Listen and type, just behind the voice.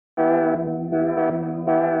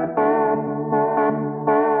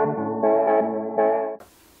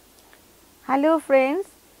Hello friends,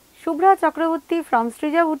 Shubhra Chakraborty from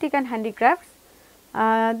SRIJA Boutique and Handicrafts.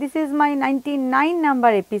 This is my 99 number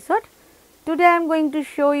episode. Today I am going to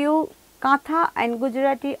show you Kantha and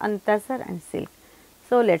Gujrati on tasar and silk.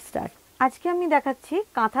 So let's start. আজকে আমি দেখাচ্ছি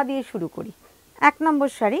কাঁথা দিয়ে শুরু করি। 1 নম্বর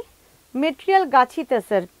sari material Gachhi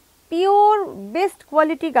তাসার, pure best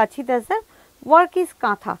quality Gachhi তাসার, work is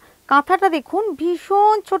কাঁথা। কাঁথাটা দেখুন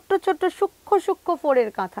ভীষণ ছোট্ট ছোট্ট সূক্ষ্ম সূক্ষ্ম ফোরের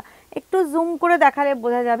কাঁথা, একটু জুম করে দেখালে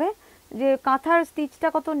বোঝা যাবে যে কাঁথার স্টিচটা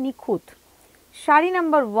কত নিখুঁত। Sari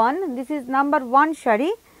number 1, this is number 1 sari,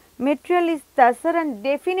 material is tasar and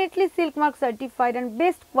definitely silk mark certified and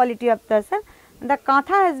best quality of tasar. The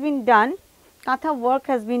kantha has been done, kantha work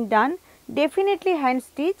has been done, definitely hand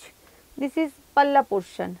stitch. This is palla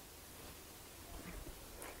portion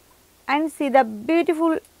and see the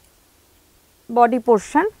beautiful body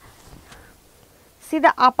portion, see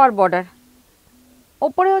the upper border,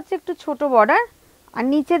 ওপরে হচ্ছে একটু ছোট border আর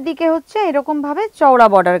নিচের দিকে হচ্ছে এরকম ভাবে চওড়া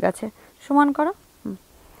বর্ডার গেছে। সমান করো,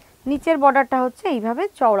 নিচের বর্ডারটা হচ্ছে এইভাবে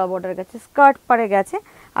চওড়া বর্ডার গেছে, স্কার্ট পারে গেছে।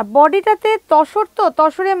 আর বডিটাতে তসর, তো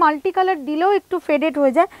তসরে মাল্টি কালার দিলেও একটু ফেডেড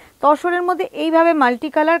হয়ে যায়, তসরের মধ্যে এইভাবে মাল্টি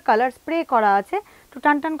কালার স্প্রে করা আছে। একটু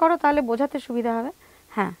টান টান করো তাহলে বোঝাতে সুবিধা হবে।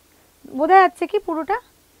 হ্যাঁ, বোঝা যাচ্ছে কি? পুরোটা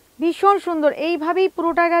ভীষণ সুন্দর এইভাবেই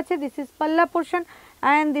পুরোটা গেছে। দিস ইজ পাল্লা portion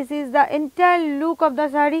and this is the entire look of the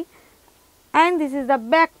sari and this is the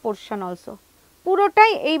back portion also.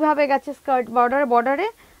 পুরোটাই এইভাবে গেছে স্কার্ট বর্ডারে,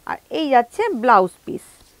 আর এই যাচ্ছে blouse piece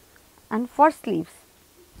and for sleeves,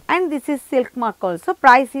 and this is silk mark also.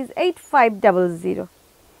 Price is 8500.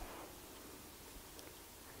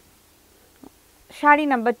 Sari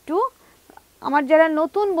number 2, আমার যারা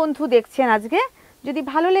নতুন বন্ধু দেখছেন আজকে, যদি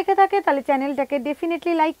ভালো লেগে থাকে তাহলে চ্যানেলটাকে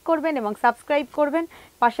ডেফিনেটলি লাইক করবেন এবং সাবস্ক্রাইব করবেন,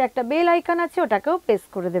 পাশে একটা বেল আইকন আছে ওটাকেও প্রেস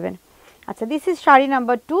করে দেবেন। আচ্ছা, this is sari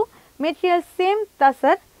number 2, material same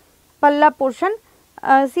তাসার, পাল্লা portion,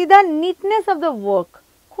 C the নিটনেস of the work,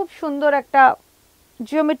 খুব সুন্দর একটা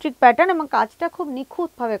জিওমেট্রিক প্যাটার্ন এবং কাজটা খুব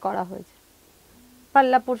নিখুঁতভাবে করা হয়েছে।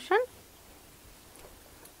 পাল্লা portion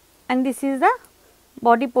and this is the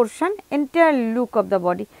body portion, entire look of the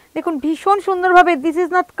body. দেখুন ভীষণ সুন্দরভাবে, দিস ইজ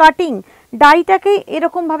নট কাটিং, ডাইটাকে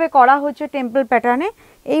এরকমভাবে করা হয়েছে টেম্পল প্যাটার্নে,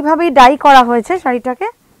 এইভাবেই ডাই করা হয়েছে শাড়িটাকে।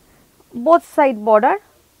 বোথ সাইড বর্ডার,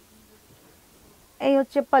 এই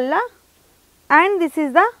হচ্ছে পাল্লা and this is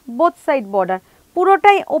the both side border.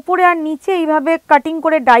 পুরোটাই ওপরে আর নিচে এইভাবে কাটিং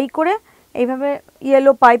করে ডাই করে এইভাবে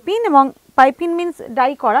ইয়েলো পাইপিং, এবং পাইপিং মিন্স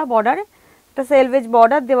ডাই করা বর্ডারে একটা সেলভেজ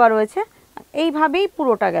বর্ডার দেওয়া রয়েছে, এইভাবেই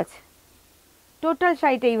পুরোটা গেছে। টোটাল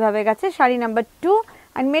শাড়িটা এইভাবে গেছে। Sari number 2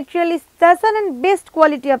 and material is তাসার and best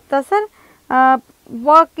quality of তাসার,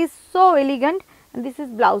 work is so elegant and this is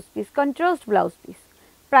blouse piece, contrast blouse piece.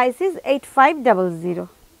 Price is 8500.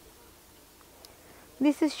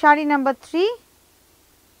 This is sari number 3,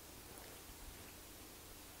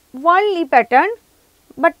 worldly pattern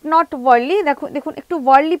but not worldly. দেখুন একটু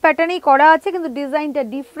worldly প্যাটার্নেই করা আছে কিন্তু ডিজাইনটা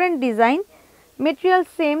different design. Material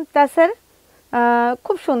same তাসার,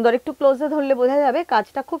 খুব সুন্দর, একটু ক্লোজে ধরলে বোঝা যাবে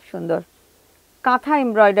কাজটা খুব সুন্দর। কাঁথা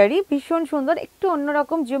এমব্রয়ডারি ভীষণ সুন্দর, একটু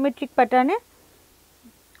অন্যরকম জিওমেট্রিক প্যাটার্নে,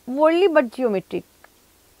 ওয়ার্ল্ডলি বাট জিওমেট্রিক,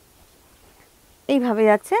 এইভাবে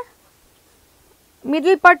যাচ্ছে।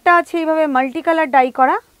 মিডল পার্টটা আছে এইভাবে মাল্টি কালার ডাই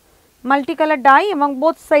করা, মাল্টি কালার ডাই এবং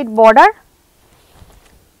both side border.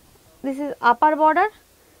 This is upper border,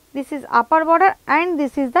 this is upper border and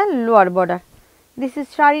this is the lower border. This is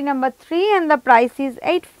shari number 3 and the price is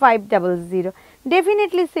 8500.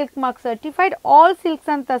 Definitely silk mark certified, all silks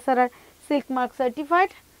and tasar are silk mark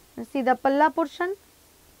certified. See the palla portion,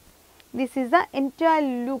 this is the entire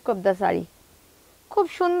look of the saree. খুব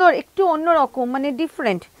সুন্দর, একটু অন্য রকম, মানে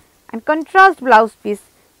different, and contrast blouse piece.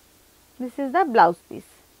 This is the blouse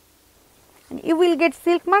piece and you will get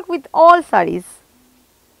silk mark with all sarees.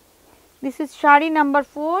 This is sari number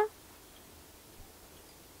 4.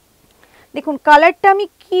 দেখুন কালারটা আমি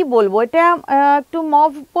কি বলবো, এটা একটু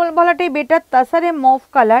মভ বলাটাই বেটার। তাসারে মভ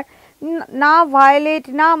কালার, না ভায়োলেট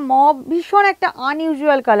না মভ, ভীষণ একটা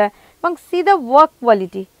আনইউজুয়াল কালার এবং সি দ্য ওয়ার্ক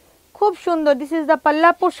কোয়ালিটি খুব সুন্দর। দিস ইজ দ্য পাল্লা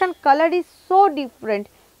portion, colour is so different,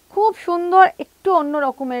 খুব সুন্দর, একটু অন্য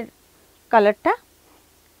রকমের কালারটা।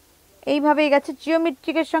 এইভাবেই গেছে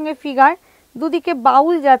জিওমেট্রিকের সঙ্গে ফিগার, দুদিকে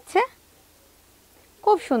বাউল যাচ্ছে,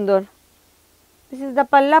 খুব সুন্দর। This is the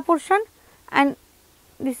palla portion and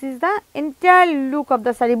this is the entire look of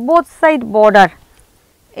the saree, both side border,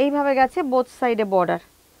 এইভাবে গেছে both side A border,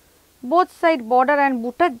 both side border and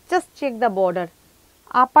buta, just check the border,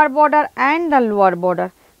 upper border and the lower border,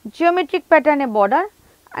 geometric pattern A border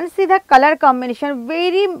and see the color combination,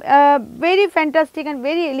 very fantastic and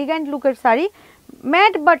very elegant look at saree,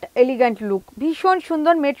 matte but elegant look, ভীষণ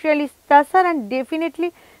সুন্দর। Material is tasar and definitely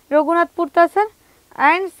Raghunathpur tasar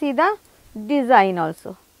and see the design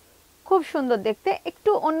also খুব সুন্দর দেখতে,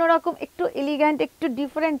 একটু অন্যরকম, একটু elegant, একটু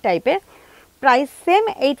different টাইপের। Price same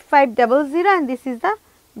 8500 and this is the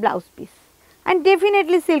blouse piece and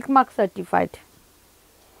definitely silk mark certified.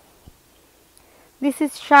 This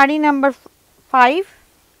is shari number 5.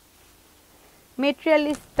 Material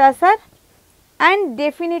is tasar and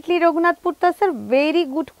definitely Raghunathpur tasar, very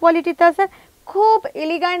good quality tasar, খুব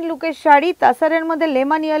elegant লুকের শাড়ি। তাসারের মধ্যে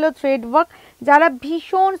lemon yellow thread work, যারা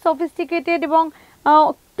ভীষণ sophisticated এবং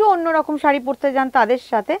একটু অন্যরকম শাড়ি পরতে যান তাদের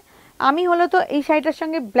সাথে। আমি হলো তো এই শাড়িটার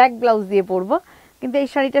সঙ্গে ব্ল্যাক ব্লাউজ দিয়ে পরবো, কিন্তু এই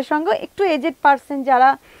শাড়িটার সঙ্গে একটু এজেড পার্সন যারা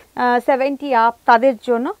 70 আপ তাদের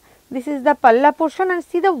জন্য। দিস ইজ দ্য পাল্লা portion and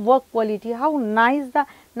see the work quality, how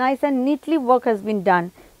nice and neatly work has been done.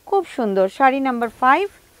 খুব সুন্দর sari number 5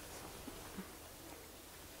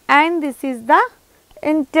 and this is the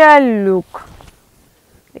entire look.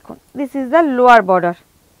 দেখুন this is the lower border,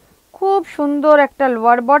 খুব সুন্দর একটা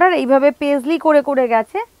লোয়ার বর্ডার, এইভাবে পেজলি করে করে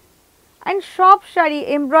গেছে। অ্যান্ড সব শাড়ি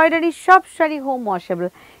এমব্রয়ডারি, সব শাড়ি হোম ওয়াশেবল,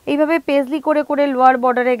 এইভাবে পেজলি করে করে লোয়ার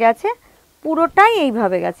বর্ডারে গেছে, পুরোটাই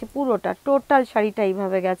এইভাবে গেছে, পুরোটা টোটাল শাড়িটা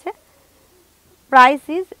এইভাবে গেছে। Price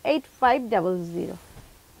is 8500।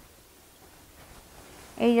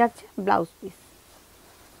 এই যাচ্ছে blouse piece.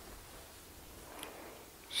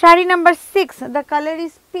 Sari number 6, the colour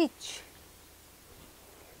is pitch,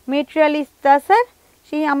 material is তাসার,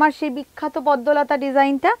 সেই আমার সেই বিখ্যাত পদ্মলতা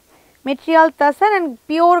ডিজাইনটা, মেটেরিয়াল তাসার অ্যান্ড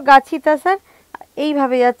পিওর গাছি তাসার,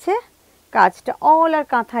 এইভাবে যাচ্ছে কাজটা, অল আর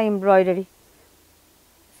কাঁথা embroidery.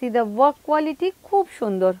 C the work quality, খুব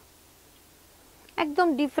সুন্দর, একদম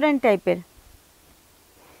ডিফারেন্ট টাইপের।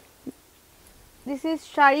 This is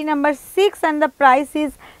sari number 6 and the price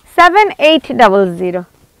is 7800.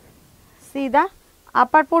 See the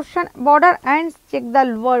upper portion border and check the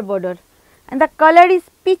lower border and the color is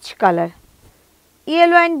peach color,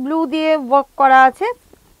 yellow and blue দিয়ে work করা আছে,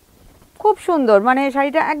 খুব সুন্দর, মানে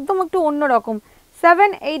শাড়িটা একদম একটু অন্যরকম।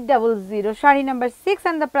 7800 sari number 6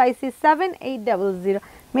 and the price is 7800.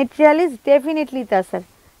 Material is definitely tasar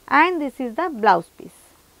and this is the blouse piece.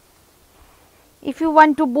 If you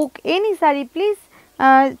want to book any saree, please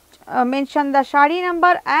mention the shari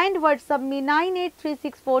number and WhatsApp me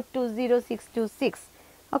 9836420626.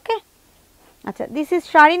 Okay. Acha, this is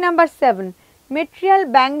shari number 7. Material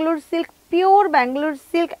Bangalore silk, pure Bangalore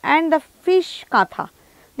silk and the fish katha.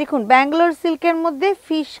 Dekhun Bangalore silk er moddhe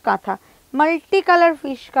fish katha, multi color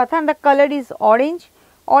fish katha and the color is orange.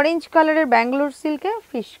 Orange color er Bangalore silk er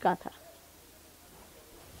fish katha.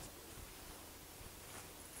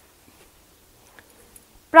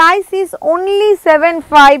 Price is only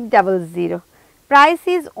 7500. Price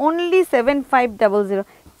is only 7500.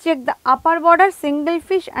 Check the upper border single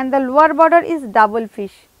fish and the lower border is double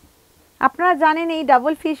fish. আপনারা জানেন এই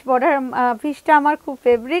double fish border ফিশটা আমার খুব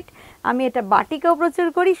favourite, আমি এটা বাটিকেও প্রচুর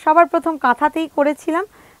করি, সবার প্রথম কাঁথাতেই করেছিলাম,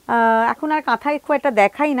 এখন আর কাঁথায় খুব একটা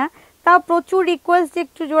দেখাই না, তাও প্রচুর রিকোয়েস্ট যে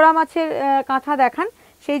একটু জোড়া মাছের কাঁথা দেখান,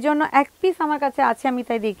 সেই জন্য এক পিস আমার কাছে আছে, আমি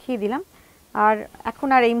তাই দেখিয়ে দিলাম, আর এখন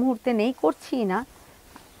আর এই মুহূর্তে নেই, করছি না।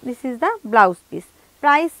 This is the blouse piece,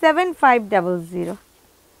 price 7500।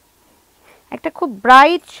 একটা খুব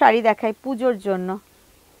ব্রাইট শাড়ি দেখাই পুজোর জন্য,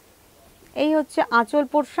 এই হচ্ছে আঁচল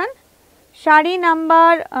portion. Sari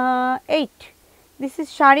number 8, this is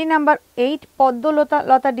sari number 8,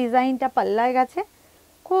 পদ্মলতা ডিজাইনটা পাল্লায় গেছে,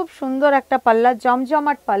 খুব সুন্দর একটা পাল্লা,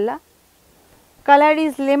 জমজমাট পাল্লা, কালার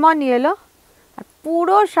ইজ লেমন ইয়েলো, আর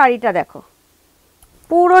পুরো শাড়িটা দেখো,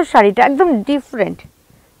 পুরো শাড়িটা একদম different.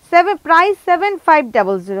 Price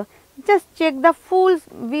 7500। Just check the full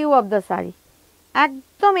view of the sari,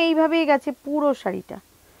 একদম এইভাবেই গেছে পুরো শাড়িটা।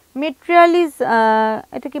 মেটেরিয়াল ইজ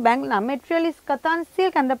এটা কি ব্যাঙ্গ না, মেটেরিয়াল ইজ কাতান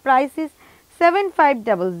silk and the price is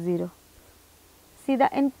 7500. See the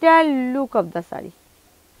entire look of the saree.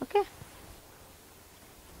 Okay,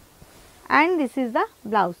 and this is the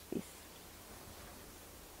blouse piece.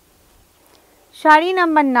 Sari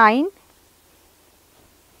number 9,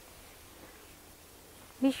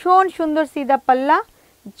 ভীষণ সুন্দর, সিদা পাল্লা,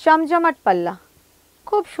 জমজমাট পাল্লা,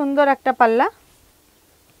 খুব সুন্দর একটা পাল্লা,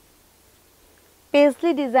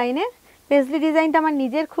 পেজলি ডিজাইনের। পেজলি ডিজাইনটা আমার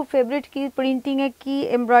নিজের খুব ফেভারিট, কি প্রিন্টিংয়ে কি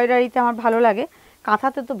এমব্রয়ডারিতে আমার ভালো লাগে,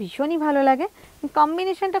 কাঁথাতে তো ভীষণই ভালো লাগে,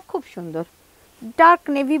 কম্বিনেশনটা খুব সুন্দর, ডার্ক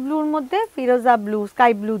নেভি ব্লুর মধ্যে ফিরোজা ব্লু,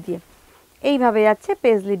 স্কাই ব্লু দিয়ে এইভাবে যাচ্ছে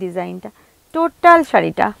পেজলি ডিজাইনটা, টোটাল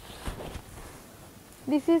শাড়িটা।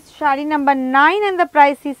 This is sari number 9 and the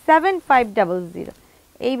price is 7500.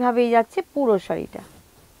 এইভাবেই যাচ্ছে পুরো শাড়িটা,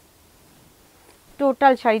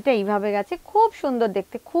 টোটাল শাড়িটা এইভাবে গেছে, খুব সুন্দর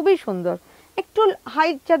দেখতে, খুবই সুন্দর, একটু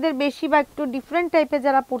হাইট যাদের বেশি বা একটু ডিফারেন্ট টাইপের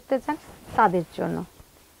যারা পরতে চান তাদের জন্য।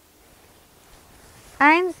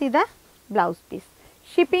 And C the blouse piece,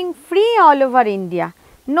 shipping free all over India,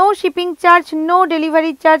 no shipping charge, no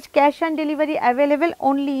delivery charge, cash on delivery available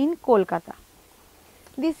only in Kolkata.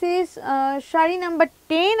 This is sari number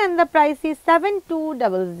 10 and the price is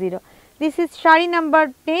 7200. This is sari number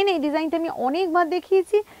 10. এই ডিজাইনটা আমি অনেকবার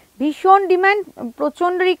দেখিয়েছি, ভীষণ demand,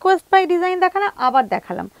 প্রচণ্ড request পাই design দেখানো, আবার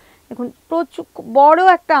দেখালাম। দেখুন প্রচুর বড়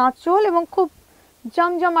একটা আঁচল এবং খুব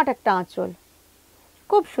জমজমাট একটা আঁচল,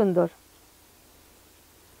 খুব সুন্দর।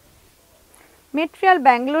 Material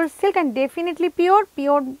Bangalore silk and definitely pure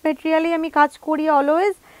মেটেরিয়ালই আমি কাজ করি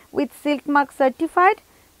always, with silk mark certified.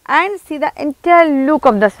 And C the entire look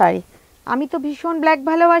of the sari. আমি তো ভীষণ ব্ল্যাক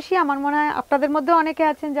ভালোবাসি, আমার মনে হয় আপনাদের মধ্যে অনেকে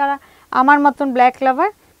আছেন যারা আমার মতন ব্ল্যাক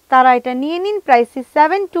লাভার, তারা এটা নিয়ে নিন। Price is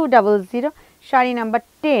 7200, sari number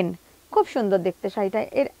 10। খুব সুন্দর দেখতে শাড়িটা,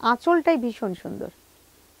 এর আঁচলটাই ভীষণ সুন্দর,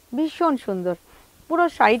 ভীষণ সুন্দর, পুরো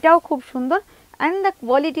শাড়িটাও খুব সুন্দর। And the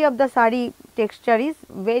quality of the sari texture is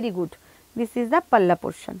very good. This is the পাল্লা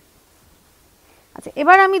পোর্শন। আচ্ছা,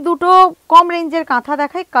 এবার আমি দুটো কম রেঞ্জের কাঁথা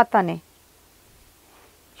দেখাই, কাতানে,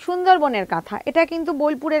 সুন্দরবনের কাঁথা। এটা কিন্তু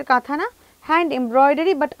বোলপুরের কাঁথা না, হ্যান্ড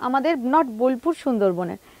এমব্রয়ডারি, বাট আমাদের নট বোলপুর,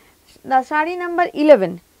 সুন্দরবনের। The sari number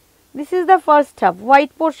 11। This is the first half,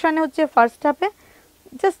 white পোর্শনে হচ্ছে ফার্স্ট হাফে।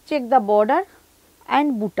 Just check the border and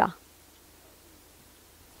বুটা।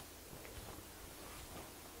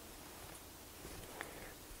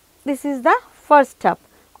 This is the first half.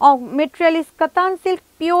 Material is Kathan silk,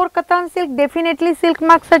 pure Kathan silk, definitely silk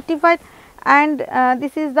mark certified. And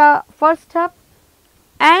this is the first half,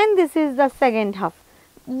 and this is the second half.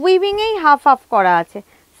 Weaving ei half half kora ache.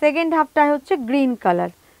 Second half ta hocche green color.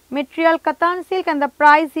 Material Kathan silk and the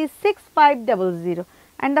price is 6500.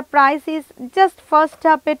 And the price is just first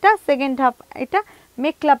half eta, second half eta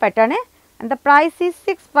mekla pattern e, and the price is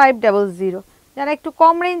 6500. jara ekটু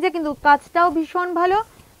কম রেঞ্জে কিন্তু কাজটাও ভীষণ ভালো,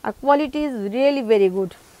 আর quality is really very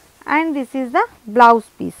good. And this is the blouse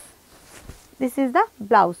piece, this is the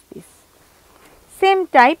blouse piece. Same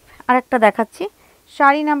type আরেকটা দেখাচ্ছি,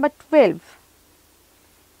 sari number 12।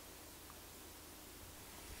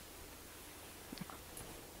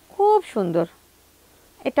 খুব সুন্দর,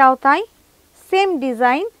 এটাও তাই, সেম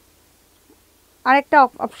ডিজাইন। আরেকটা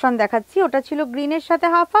অপশন দেখাচ্ছি, ওটা ছিল গ্রিনের সাথে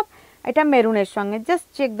হাফ হাফ, এটা মেরুনের সঙ্গে। জাস্ট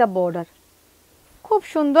চেক দ্য বর্ডার, খুব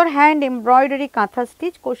সুন্দর হ্যান্ড এমব্রয়ডারি কাঁথা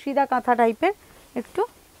স্টিচ, কশিদা কাঁথা টাইপের, একটু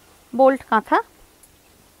বোল্ট কাঁথা।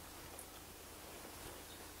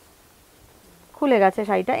 খুলে গেছে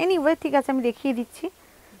শাড়িটা, এনিওয়ে ঠিক আছে আমি দেখিয়ে দিচ্ছি,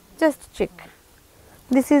 just check.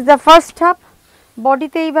 This is the first half,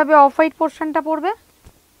 বডিতে এইভাবে অফ হোয়াইট পোর্শনটা পড়বে।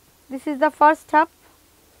 This is the first half,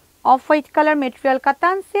 off white colour, material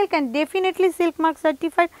কাতান silk and definitely silk mark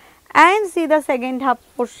certified. And C the second half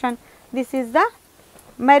portion, this is the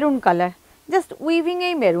maroon colour, just weaving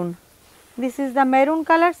a maroon. This is the maroon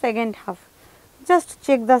color, second half. Just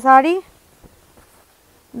check the saree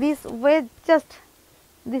this way, just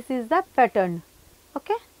this is the pattern.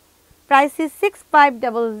 Okay, price is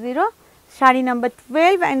 6500, saree number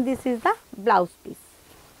 12, and this is the blouse piece.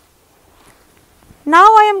 Now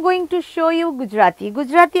I am going to show you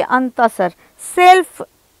Gujarati and TUSSAR, self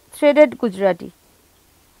threaded Gujarati.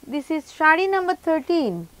 This is saree number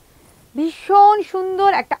 13. ভীষণ সুন্দর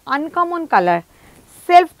একটা uncommon colour,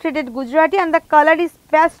 self threaded Gujarati, and the colour is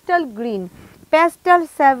pastel green, pastel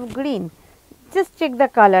স্যাভ green. Just check the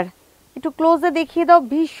colour, একটু ক্লোজে দেখিয়ে দাও,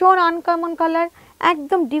 ভীষণ uncommon colour,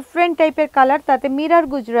 একদম different টাইপের colour, তাতে mirror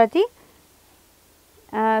Gujarati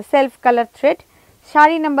self colour thread.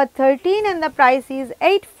 Sari number 13 and the price is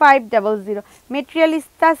 8500। Material is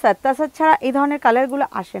তাসার, তাসার ছাড়া এই ধরনের কালারগুলো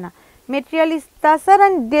আসে না। Material is তাসার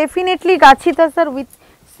and definitely Gachhi তাসার with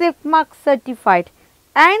silk mark certified.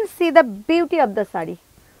 And see the beauty of the saree,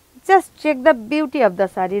 just check the beauty of the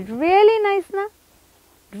saree, really nice na,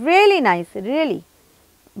 really nice, really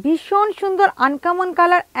ভীষণ সুন্দর uncommon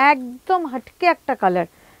colour, একদম হটকে একটা colour,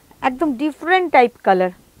 একদম different type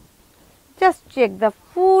colour. Just check the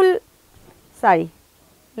full sari,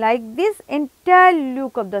 like this entire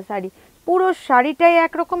look of the sari, পুরো শাড়িটাই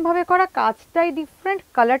একরকম ভাবে করা, কাজটাই ডিফারেন্ট,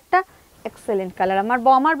 কালারটা এক্সেলেন্ট কালার। আমার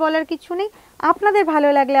বলার কিছু নেই, আপনাদের ভালো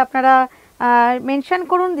লাগলে আপনারা মেনশন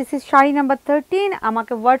করুন। দিস ইজ শাড়ি নাম্বার 13,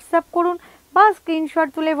 আমাকে হোয়াটসঅ্যাপ করুন বা স্ক্রিনশট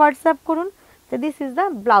তুলে হোয়াটসঅ্যাপ করুন। তো this is the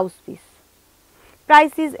blouse piece,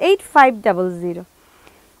 price is 8500।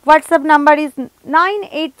 WhatsApp number is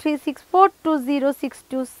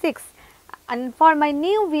 9836420626। and for my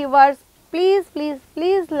new viewers, please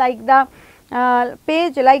like the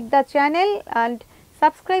page, like the channel and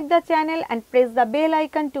subscribe the channel and press the bell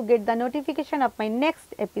icon to get the notification of my next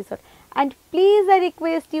episode. And please I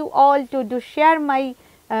request you all to share my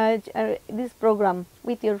this program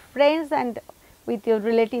with your friends and with your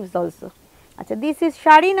relatives also. Achha, this is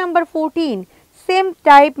shari number 14, same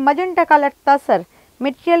type magenta color tasar,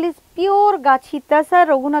 Material is pure Gachi tasar,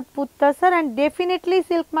 Raghunathpur tasar, and definitely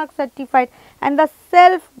silk mark certified, and the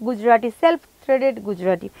self Gujarati, self threaded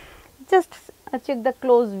Gujarati. Just check the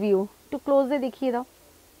close view. To close এ দেখিয়ে দাও।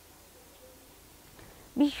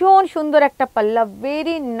 ভীষণ সুন্দর একটা পাল্লা,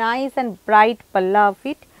 very nice and bright palla of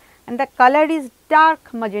it, and the color is dark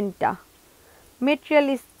magenta. Material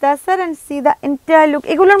is tasar, and see the entire look.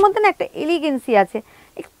 এগুলোর মধ্যে না একটা এলিগেন্সি আছে,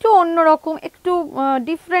 একটু অন্যরকম, একটু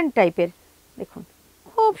ডিফারেন্ট টাইপের। দেখুন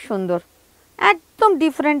খুব সুন্দর, একদম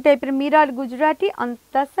ডিফারেন্ট টাইপের mirror Gujarati on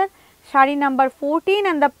tasar, sari number 14,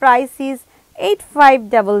 and the price is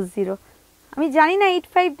 8500। আমি জানি না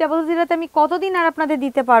 8500 তে আমি কতদিন আর আপনাদের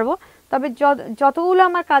দিতে পারবো, তবে যতগুলো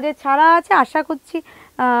আমার কাজে ছাড়া আছে আশা করছি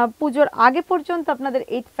পুজোর আগে পর্যন্ত আপনাদের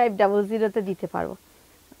 8500 তে দিতে পারবো।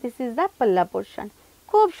 This is the palla portion,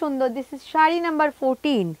 খুব সুন্দর। This is sari number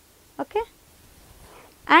 14, okay,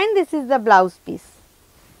 and this is the blouse piece.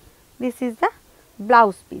 This is the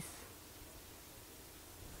blouse piece.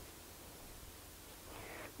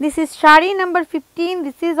 This is sari number 15.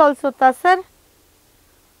 This is also tasar.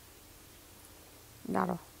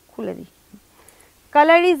 দাঁড়াও খুলে দিই।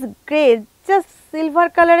 Colour is grey, just silver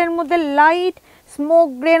কালারের মধ্যে light smoke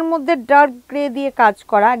grey এর মধ্যে dark grey দিয়ে কাজ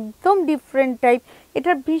করা, একদম ডিফারেন্ট টাইপ।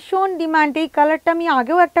 এটার ভীষণ ডিমান্ড। এই কালারটা আমি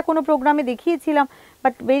আগেও একটা কোনো প্রোগ্রামে দেখিয়েছিলাম,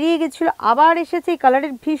 বাট বেরিয়ে গেছিল, আবার এসেছে। এই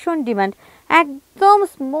কালারের ভীষণ ডিমান্ড। একদম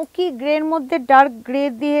স্মোকি গ্রের মধ্যে ডার্ক গ্রে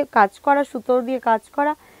দিয়ে কাজ করা, সুতো দিয়ে কাজ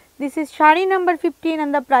করা। This is sari number 15,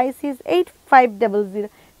 and the price is 8500.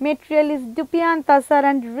 Material is Dupian tasar,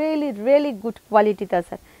 and really good quality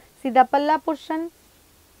tasar. See the palla portion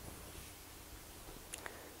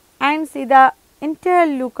and see the entire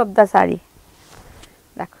look of the saree.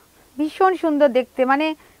 দেখো ভীষণ সুন্দর দেখতে, মানে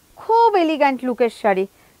খুব এলিগ্যান্ট লুকের sari.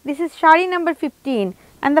 This is sari number 15,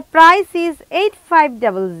 and the price is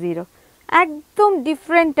 8500. একদম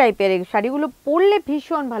different টাইপের এই শাড়িগুলো, পরলে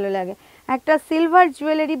ভীষণ ভালো লাগে। একটা সিলভার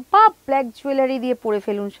জুয়েলারি বা ব্ল্যাক জুয়েলারি দিয়ে পরে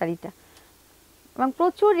ফেলুন শাড়িটা। এবং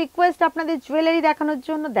প্রচুর রিকোয়েস্ট আপনাদের জুয়েলারি দেখানোর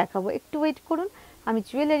জন্য, দেখাবো, একটু ওয়েট করুন, আমি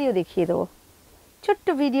জুয়েলারিও দেখিয়ে দেবো, ছোট্ট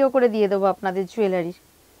ভিডিও করে দিয়ে দেবো আপনাদের জুয়েলারির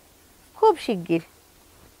খুব শিগগির।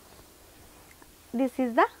 This is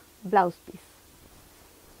the blouse piece.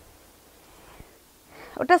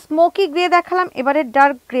 ওটা স্মোকি গ্রে দেখালাম, এবারে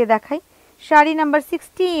ডার্ক গ্রে দেখাই। Sari number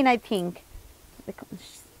 16 I think. দেখুন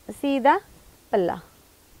সি দ্য পাল্লা,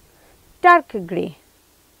 ডার্ক গ্রে,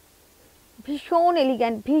 ভীষণ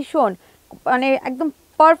এলিগ্যান্ট, ভীষণ মানে একদম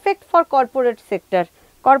perfect for corporate sector.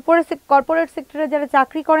 Corporate সেক্টরে যারা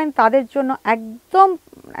চাকরি করেন তাদের জন্য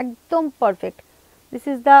একদম পারফেক্ট। দিস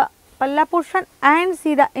ইজ দ্য পাল্লা portion, and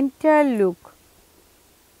C the entire look.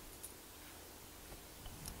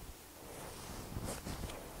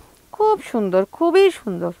 খুব সুন্দর, খুবই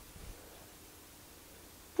সুন্দর,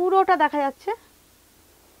 পুরোটা দেখা যাচ্ছে,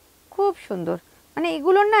 খুব সুন্দর। মানে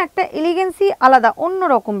এগুলোর না একটা এলিগেন্সি আলাদা,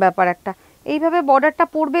 অন্যরকম ব্যাপার একটা। এইভাবে বর্ডারটা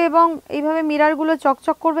পড়বে এবং এইভাবে মিরারগুলো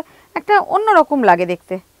চকচক করবে, একটা অন্যরকম লাগে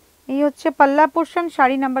দেখতে। এই হচ্ছে পাল্লা portion,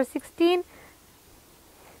 sari number 16।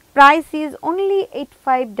 Price is only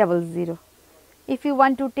 8500। If you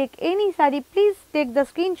want to take any saree, please take the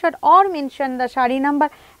screenshot or mention the shari number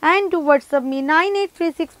and to WhatsApp me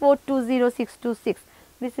 9836420626.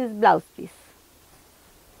 This is blouse piece.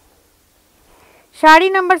 Shari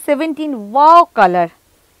number 17, wow color.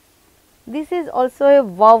 This is also a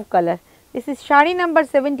wow color. This is shari number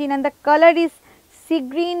 17, and the color is sea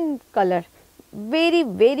green color.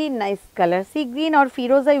 Very nice color. Sea green or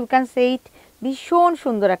firoza you can say it. ভীষণ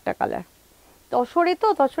সুন্দর একটা colour. তসরে তো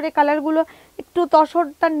তসরে কালারগুলো একটু তসর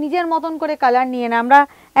তার নিজের মতন করে কালার নিয়ে নেয়। আমরা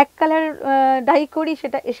এক কালার ডাই করি,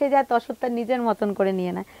 সেটা এসে যায় তসর তার নিজের মতন করে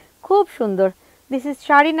নিয়ে নেয়। খুব সুন্দর। This is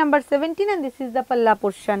sari number 17, and this is the palla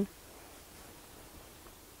portion.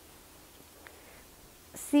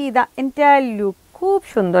 See the entire look, খুব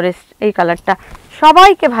সুন্দর এই কালারটা,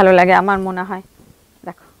 সবাইকে ভালো লাগে আমার মনে হয়।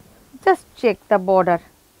 দেখো, just check the border,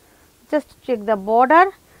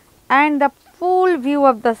 and the full view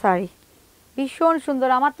of the saree. ভীষণ সুন্দর।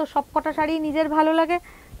 আমার তো সব কটা শাড়ি নিজের ভালো লাগে,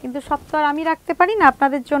 কিন্তু সব তো আর আমি রাখতে পারি না,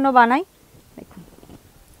 আপনাদের জন্য বানাই। দেখুন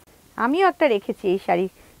আমিও একটা রেখেছি এই শাড়ি,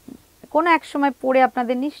 কোনো এক সময় পরে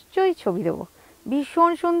আপনাদের নিশ্চয়ই ছবি দেবো।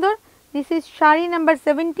 ভীষণ সুন্দর। This is sari number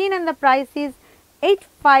 17, and the price is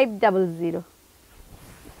 8500.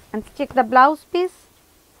 and check the blouse piece,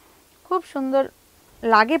 খুব সুন্দর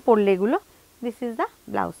লাগে পরলে এগুলো। This is the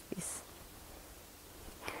blouse piece.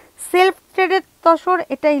 Self থ্রেডের তসর,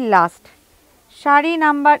 এটাই last. Sari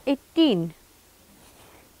number 18।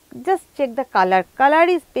 Just check the colour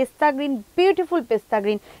is পেস্তা গ্রিন, বিউটিফুল পেস্তা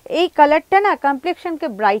গ্রিন। এই কালারটা না কমপ্লেক্সনকে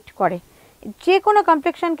ব্রাইট করে, যে কোনো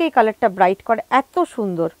কমপ্লেক্সনকে এই কালারটা ব্রাইট করে, এত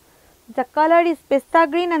সুন্দর। The color is pista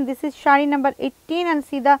green and this is shari number 18 and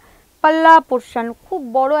see the palla portion. খুব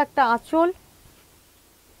বড় একটা আঁচল।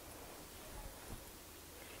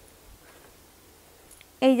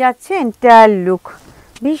 এই যাচ্ছে entire look,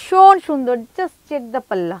 ভীষণ সুন্দর। Just check the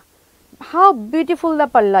palla, how beautiful the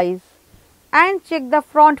palla is, and check the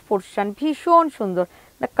front portion, ভীষণ সুন্দর।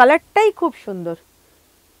 The colorটাই খুব সুন্দর।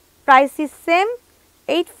 Price is same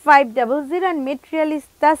 8500 and material is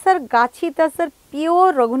tasar, gachi tasar,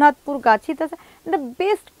 pure Raghunathpur gachi tasar, and the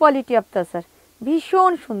best quality of tasar,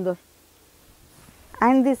 ভীষণ সুন্দর।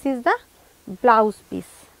 And this is the blouse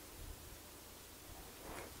piece.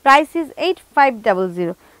 Price is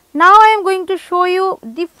 8500. Now I am going to show you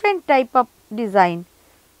different type of design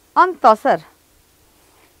on tasar.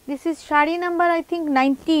 This is shari number I think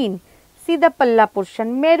 19. See the palla portion,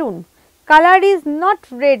 maroon. Color is not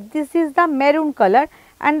red, this is the maroon color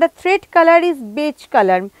and the thread color is beige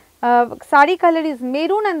color. Saree color is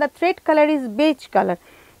maroon and the thread color is beige color.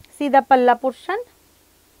 See the palla portion.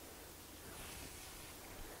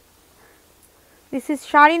 This is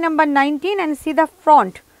shari number 19 and see the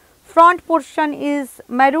front. Front portion is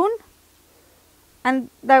maroon and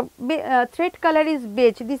the thread color is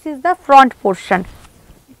beige. This is the front portion.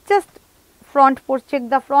 Just front portion, check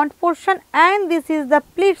the front portion, and this is the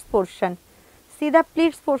pleats portion. See the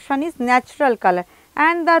pleats portion is natural color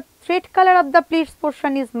and the thread color of the pleats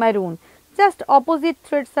portion is maroon. Just opposite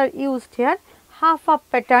threads are used here, half of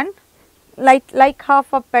pattern, like half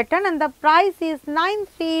of pattern, and the price is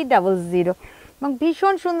 9300. এবং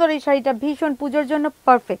ভীষণ সুন্দর এই শাড়িটা, ভীষণ পুজোর জন্য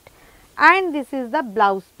perfect. And this is the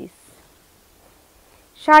blouse piece.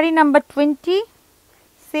 Shari number 20,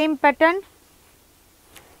 same pattern,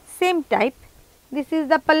 same type. This is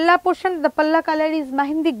the palla portion. The palla color is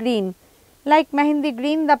mehendi green, like mehendi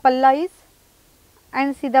green the palla is, and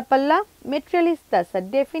see the palla material is tasar,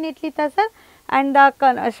 definitely tasar, and the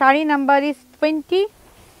shari number is 20.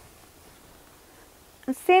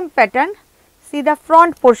 Same pattern. See the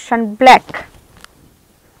front portion black.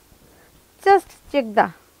 Just check the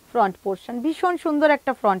front portion, ভীষণ সুন্দর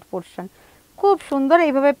একটা front portion, খুব সুন্দর।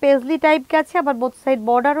 এইভাবে পেজলি type গেছে, আবার both side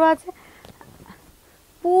বর্ডারও আছে।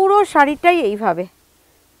 পুরো শাড়িটাই এইভাবে,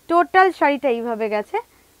 টোটাল শাড়িটা এইভাবে গেছে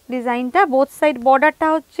ডিজাইনটা। বোথ সাইড বর্ডারটা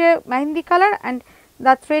হচ্ছে mehndi colour and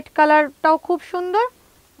the thread কালারটাও খুব সুন্দর।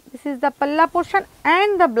 This is the palla portion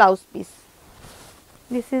and the blouse piece.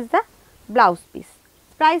 This is the blouse piece.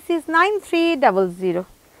 Price is 9300.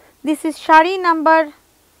 This is shari number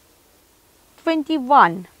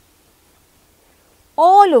 21.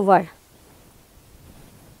 All over.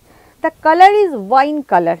 The color is wine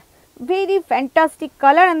color, very fantastic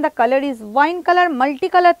color, and the color is wine color.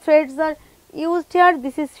 Multicolor threads are used here.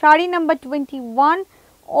 This is shari number 21.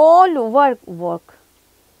 All over work,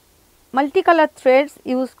 multicolor threads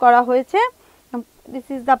use করা হয়েছে। This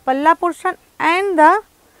is the palla portion and the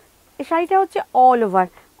শাড়িটা হচ্ছে all over,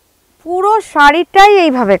 পুরো শাড়িটাই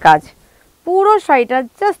এইভাবে কাজ, পুরো শাড়িটা।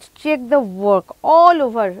 Just check the work, all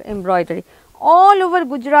over embroidery, all over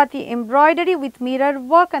Gujarati embroidery with mirror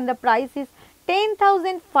work, and the price is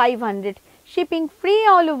 10,500, shipping free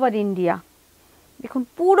all over India. দেখুন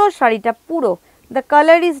পুরো শাড়িটা পুরো, the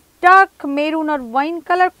color is dark maroon or wine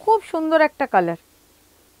color, খুব সুন্দর একটা colour,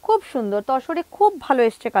 খুব সুন্দর। তসরে খুব ভালো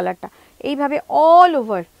এসছে কালারটা, এইভাবে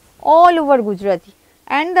all over Gujarati,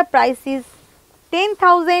 and the price is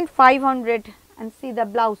 10,500. And see the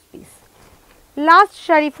blouse piece. Last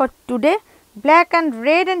shari for today, black and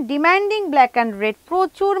red, and demanding black and red.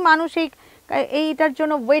 প্রচুর মানুষ এইটার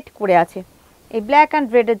জন্য ওয়েট করে আছে, এই black and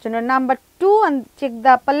red এর জন্য। Number 2, and check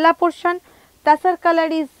the palla portion. Tasar color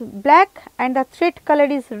is black and the thread color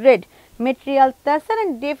is red. Material tasar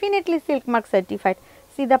and definitely silk mark certified.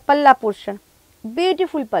 See the palla portion,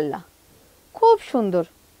 beautiful palla, খুব সুন্দর।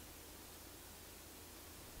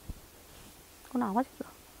 কোন আওয়াজ হলো?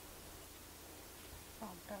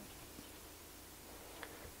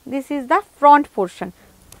 This is the front portion.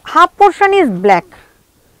 Half portion is black.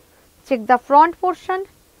 Check the front portion.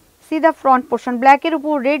 See the front portion, black এর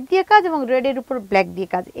উপর red দিয়ে কাজ এবং রেড এর উপর ব্ল্যাক দিয়ে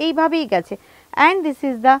কাজ, এইভাবেই গেছে। And this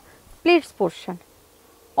is the pleats portion,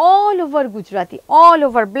 all over Gujarati, all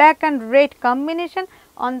over black and red combination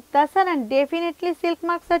on tasar and definitely silk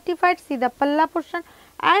mark certified. See the palla portion,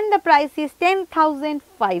 and the price is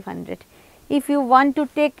 10,500. If you want to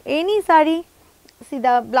take any saree, see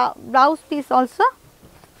the blouse piece also.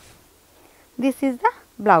 This is the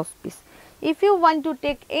blouse piece. If you want to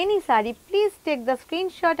take any saree, please take the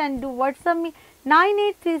screenshot and do WhatsApp me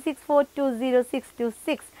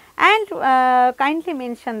 9836420626, and kindly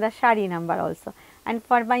mention the shari number also. And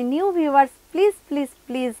for my new viewers, please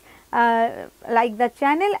like the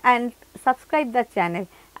channel and subscribe the channel,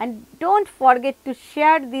 and don't forget to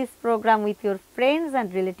share this program with your friends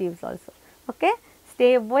and relatives also. Okay,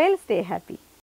 stay well, stay happy.